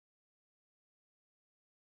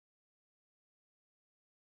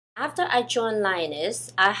After I joined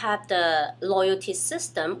Lioness, I have the loyalty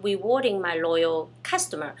system rewarding my loyal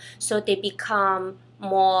customer, so they become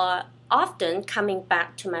more often coming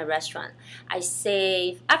back to my restaurant. I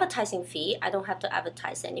save advertising fee. I don't have to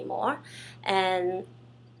advertise anymore, and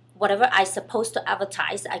whatever I supposed to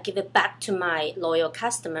advertise, I give it back to my loyal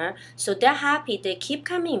customer. So they're happy. They keep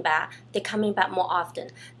coming back. They're coming back more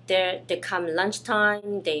often. They come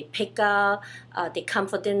lunchtime. They pick up. They come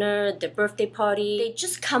for dinner. The birthday party. They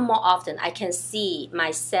just come more often. I can see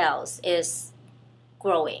my sales is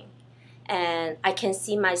growing, and I can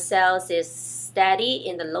see my sales is steady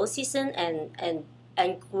in the low season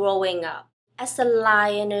and growing up. As a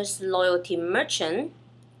Lioness loyalty merchant,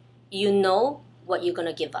 you know what you're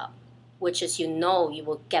going to give up, which is you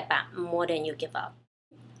will get back more than you give up.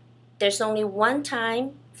 There's only one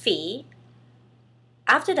time fee.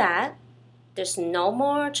 After that, there's no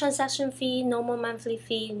more transaction fee, no more monthly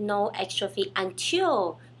fee, no extra fee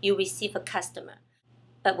until you receive a customer.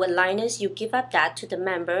 But with Lioness, you give up that to the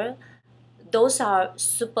member. Those are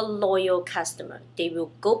super loyal customers. They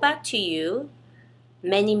will go back to you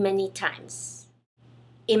many, many times.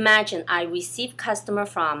 Imagine I receive customer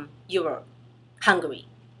from Europe, Hungary.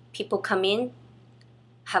 People come in,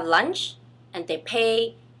 have lunch, and they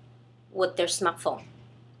pay with their smartphone.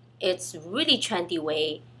 It's really trendy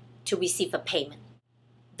way to receive a payment.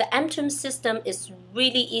 The MTRM system is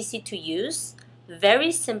really easy to use,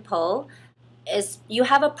 very simple. You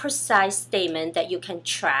have a precise statement that you can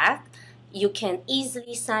track. You can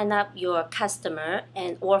easily sign up your customer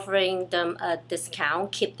and offering them a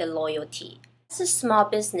discount, keep the loyalty. As a small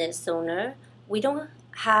business owner, we don't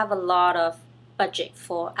have a lot of budget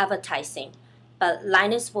for advertising, but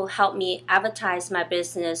Lioness will help me advertise my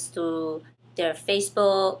business through their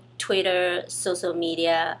Facebook, Twitter, social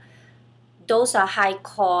media. Those are high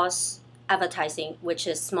cost advertising, which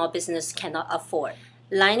a small business cannot afford.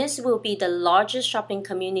 Lioness will be the largest shopping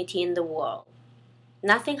community in the world.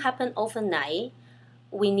 Nothing happened overnight.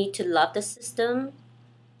 We need to love the system,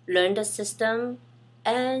 learn the system,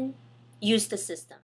 and use the system.